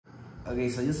Okay,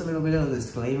 so just a little bit of a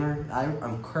disclaimer.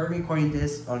 I'm currently recording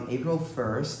this on April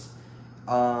 1st.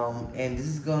 And this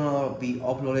is gonna be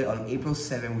uploaded on April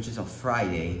 7th, which is a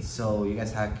Friday. So you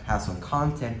guys have some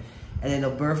content. And then the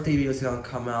birthday video is gonna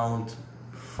come out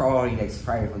probably next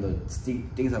Friday from the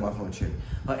things about phone trip.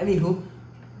 But anywho,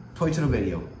 point to the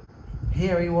video. Hey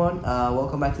everyone,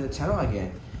 welcome back to the channel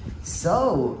again.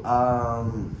 So,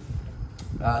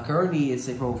 currently it's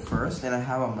April 1st and I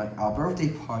have a birthday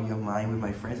party of mine with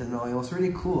my friends and it was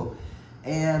really cool.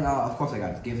 And of course I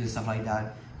got gifts and stuff like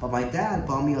that. But my dad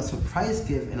bought me a surprise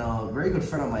gift and a very good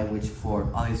friend of mine, which for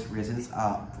obvious reasons,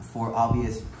 for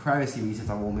obvious privacy reasons,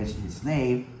 I won't mention his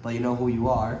name, but you know who you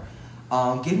are.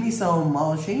 Gave me some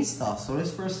model chain stuff. So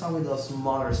let's first start with the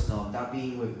smaller stuff, that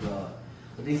being with the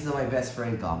things that my best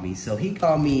friend got me. So he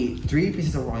got me 3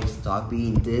 pieces of rolling stock,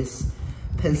 being this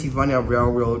Pennsylvania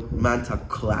Railroad Manta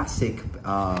Classic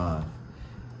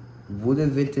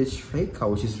wooden vintage freight car,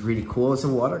 which is really cool. It's a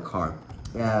water car.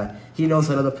 He knows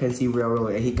another Pennsy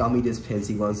Railroad and he got me this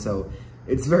Pennsy one, so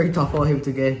it's very tough for him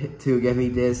to get me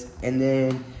this. And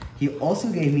then he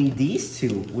also gave me these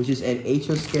two, which is an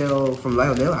HO scale from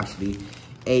Lionel actually,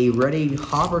 a Reading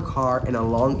hopper car and a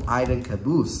Long Island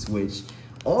caboose, which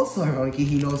also ironically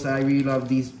he knows that I really love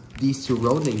these two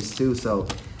road names too. So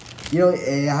you know,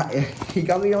 he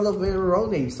got me all of the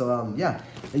road names. So yeah,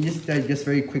 and just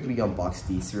very quickly unbox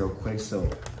these real quick. So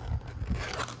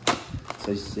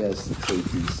let's just take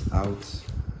these out.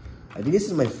 I think this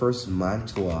is my first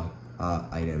Mantua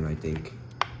item, I think.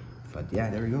 But yeah,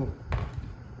 there we go.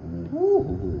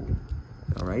 Ooh.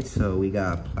 All right, so we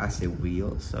got plastic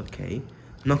wheels. Okay,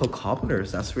 knuckle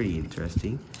couplers. That's really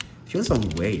interesting. Feel some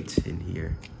weight in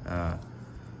here.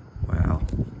 Wow,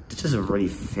 this is a really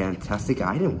fantastic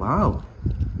item. Wow,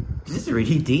 this is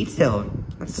really detailed.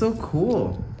 That's so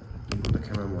cool. Put the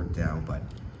camera more down, but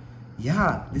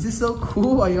yeah, this is so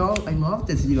cool. I love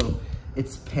this. You know,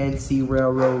 it's Pennsy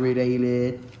Railroad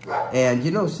related, and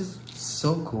you know, it's just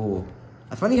so cool.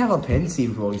 I finally have a Pennsy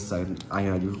rolling stock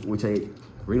item, which I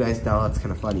realized now that's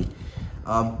kind of funny.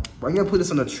 We're gonna put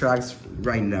this on the tracks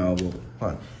right now. Well,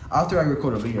 hold on. After I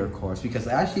record a video, of course, because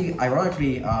I actually,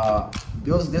 ironically,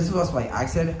 this was by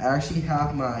accident. I actually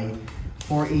have my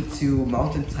 482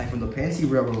 mountain type from the Pennsy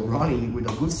Railroad running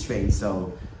with a goods train,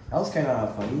 so that was kind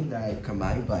of funny that I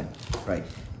combined. But right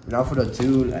now for the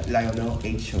two Lionel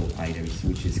HO items,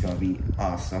 which is gonna be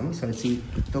awesome. So let's see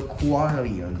the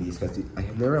quality on these, because I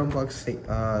have never unboxed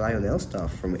Lionel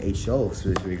stuff from HO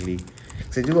specifically.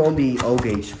 So I do own the O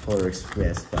gauge Polar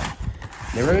Express, but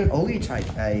never only tried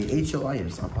HO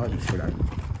items. Apologies for that.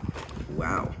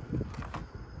 Wow.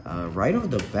 Right off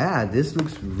the bat, this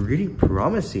looks really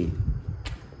promising.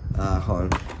 Hold on.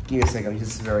 Give me a second. I'm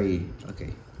just very...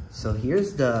 Okay. So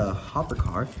here's the hopper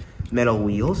car. Metal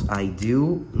wheels. I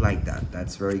do like that.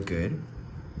 That's very good.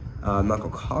 Knuckle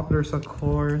couplers, of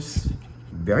course.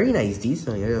 Very nice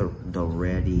detail. The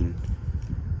Reading.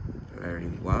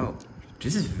 Wow.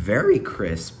 This is very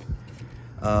crisp.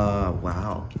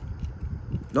 Wow.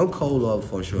 No cola,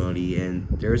 unfortunately, and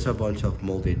there's a bunch of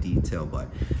molded detail, but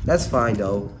that's fine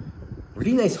though.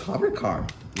 Really nice hopper car.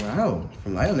 Wow,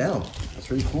 from Lionel.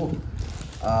 That's really cool.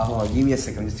 Hold on, give me a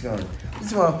second. I'm just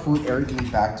gonna put everything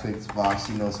back to its box,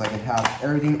 you know, so I can have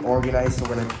everything organized. So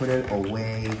when I put it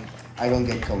away, I don't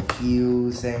get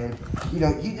confused, and you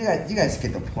know, you guys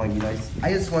get the point. You know,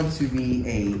 I just want to be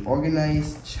a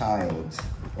organized child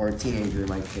or a teenager in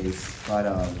my case, but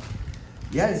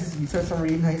yeah, these are some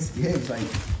really nice gifts. Like,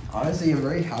 honestly, I'm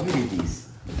very happy with these.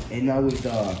 And now with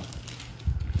the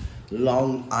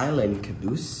Long Island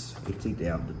caboose, we take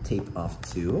the tape off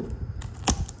too.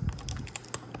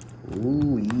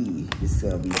 Ooh, this is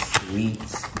gonna be sweet.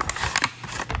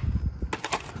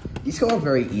 These go out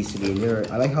very easily, and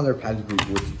I like how they're packaged with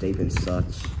wood tape and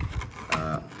such.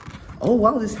 Oh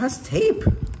wow, this has tape.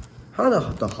 How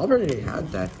the hopper didn't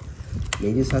have that.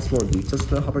 Maybe this has more details,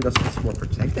 the hopper does it's more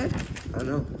protected. I don't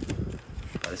know.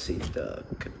 Let's see the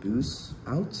caboose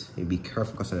out. And be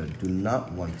careful because I do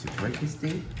not want to break this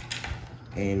thing.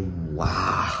 And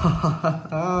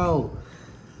wow,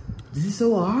 this is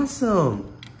so awesome.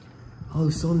 Oh,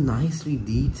 so nicely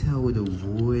detailed with the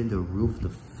wood, the roof, the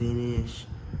finish,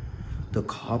 the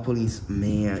couplings,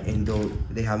 man, and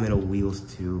they have metal wheels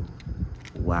too.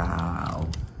 Wow.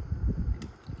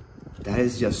 That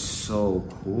is just so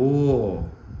cool.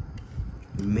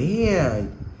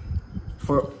 Man.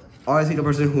 For honestly the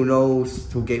person who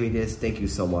gave me this, thank you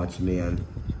so much, man.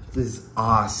 This is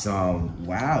awesome.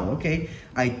 Wow, okay.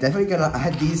 I definitely gonna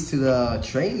add these to the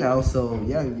train now. So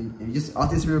yeah, you just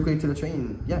add this real quick to the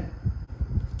train. Yeah.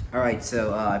 Alright,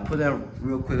 so I put that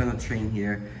real quick on the train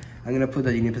here. I'm gonna put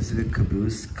the Union Pacific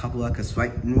caboose couple of, cause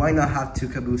why not have two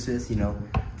cabooses, you know,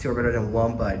 two are better than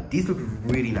one, but these look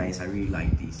really nice. I really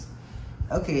like these.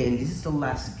 Okay, and this is the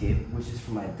last gift, which is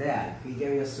from my dad. He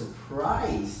gave me a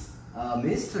surprise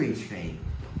mystery train.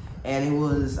 And it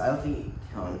was, I think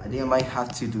I might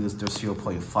have to do this to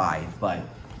 0.5, but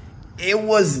it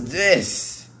was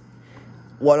this.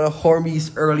 One of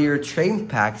Hornby's earlier train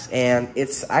packs, and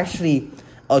it's actually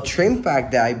a train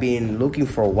pack that I've been looking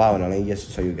for a while now. Let me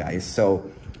just show you guys. So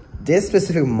this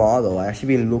specific model I've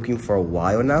actually been looking for a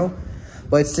while now,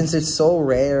 but since it's so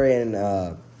rare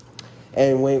and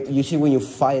usually when you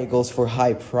find it goes for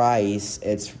high price,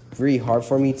 it's really hard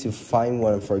for me to find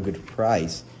one for a good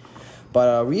price.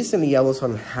 But recently I was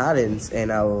on Haddon's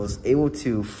and I was able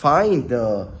to find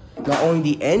not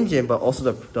only the engine but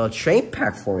also the train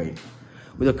pack for it.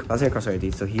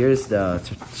 So here's the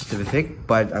certificate,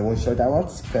 but I won't show that one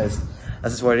because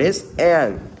this is what it is,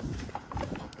 and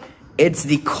it's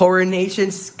the Coronation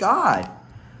Scott.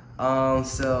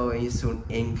 So you soon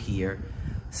in here.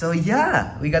 So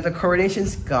yeah, we got the Coronation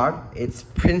Scott. It's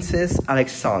Princess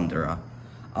Alexandra.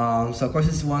 So of course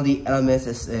it's one of the elements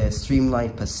is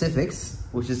Streamline Pacifics,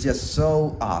 which is just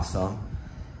so awesome.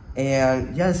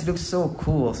 And yeah, this looks so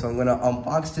cool. So I'm gonna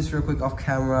unbox this real quick off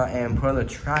camera and put on the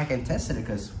track and test it,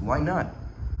 because why not?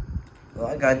 Well,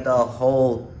 I got the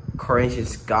whole Coronation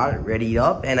Scott ready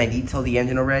up and I detailed the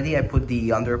engine already. I put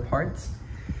the under parts.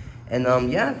 And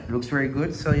yeah, it looks very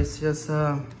good. So it's just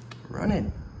run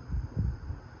it.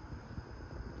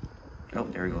 Oh,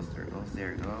 there it goes, there it goes,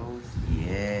 there it goes.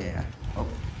 Yeah. Oh.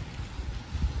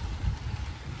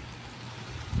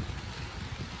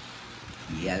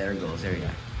 Yeah, there it goes, there we go.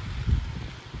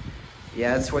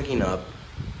 Yeah, it's working up.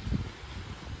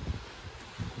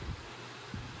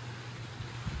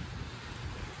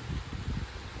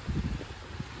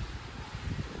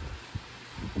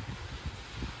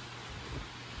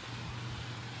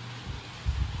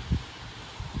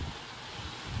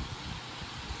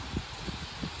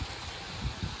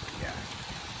 Yeah.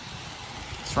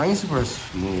 It's running super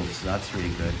smooth, so that's really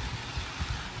good.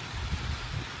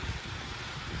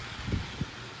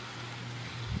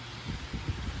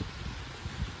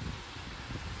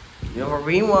 You know, we're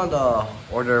reading one of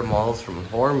the order models from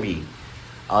Hornby.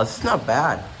 This is not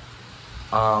bad.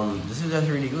 This is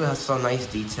actually really good. It has some nice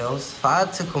details. If I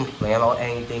had to complain about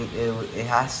anything, it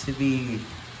has to be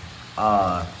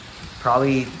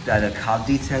probably that the cab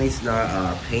detail is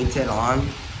not painted on,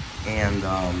 and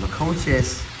the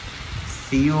coaches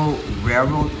feel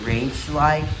railroad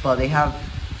range-like, but they have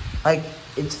like,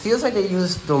 it feels like they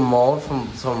used the mold from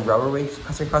some railroad range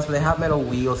customer cars, but they have metal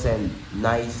wheels and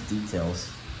nice details.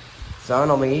 So I don't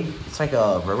know, maybe it's like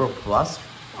a Railroad Plus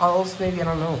almost, maybe, I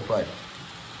don't know, but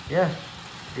yeah,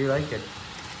 really like it.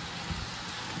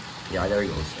 Yeah, there he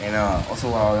goes. And also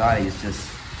what I got is just,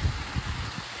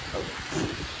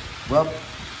 well,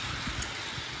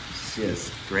 it's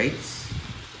just great.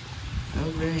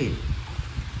 Oh great.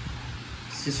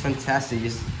 It's just fantastic.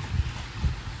 Just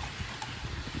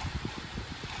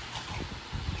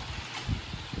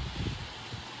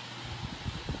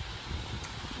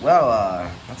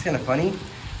well, that's kind of funny.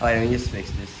 Alright, let me just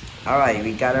fix this. Alright,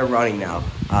 we got it running now.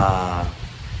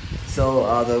 So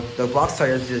the box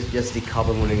tire is just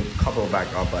decoupled when you couple it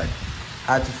back up, but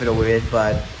I had to fiddle with it.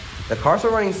 But the cars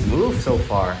are running smooth so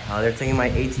far. They're taking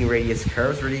my 18 radius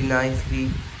curves really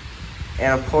nicely,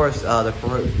 and of course the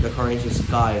Coronation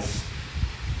Scott is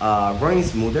running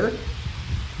smoother.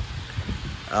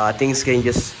 I think it's getting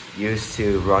just used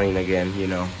to running again, you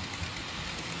know.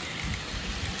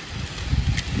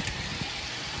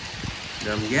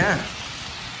 Yeah,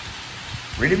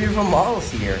 really beautiful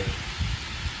models here.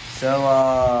 So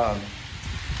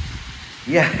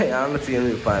yeah, I don't know if you're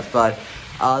gonna do plans, but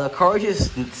the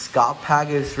Coronation Scott pack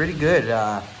is really good.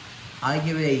 I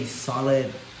give it a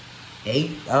solid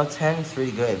 8 out of 10. It's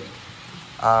really good.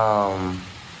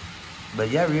 But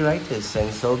yeah, I really like this,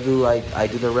 and so do I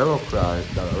do the railroad cars.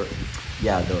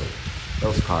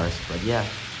 Those cars. But yeah,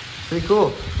 pretty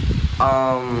cool.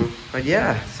 But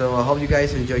yeah, so I hope you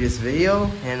guys enjoyed this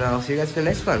video, and I'll see you guys in the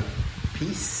next one.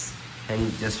 Peace.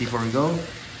 And just before we go,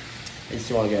 I just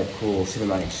want to get a cool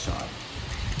cinematic shot.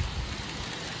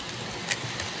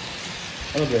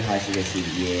 A little bit high so you can see.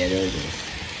 Yeah, there it goes.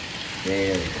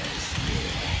 There it goes.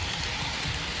 Yeah.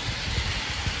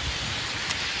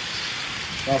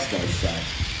 That's a nice shot.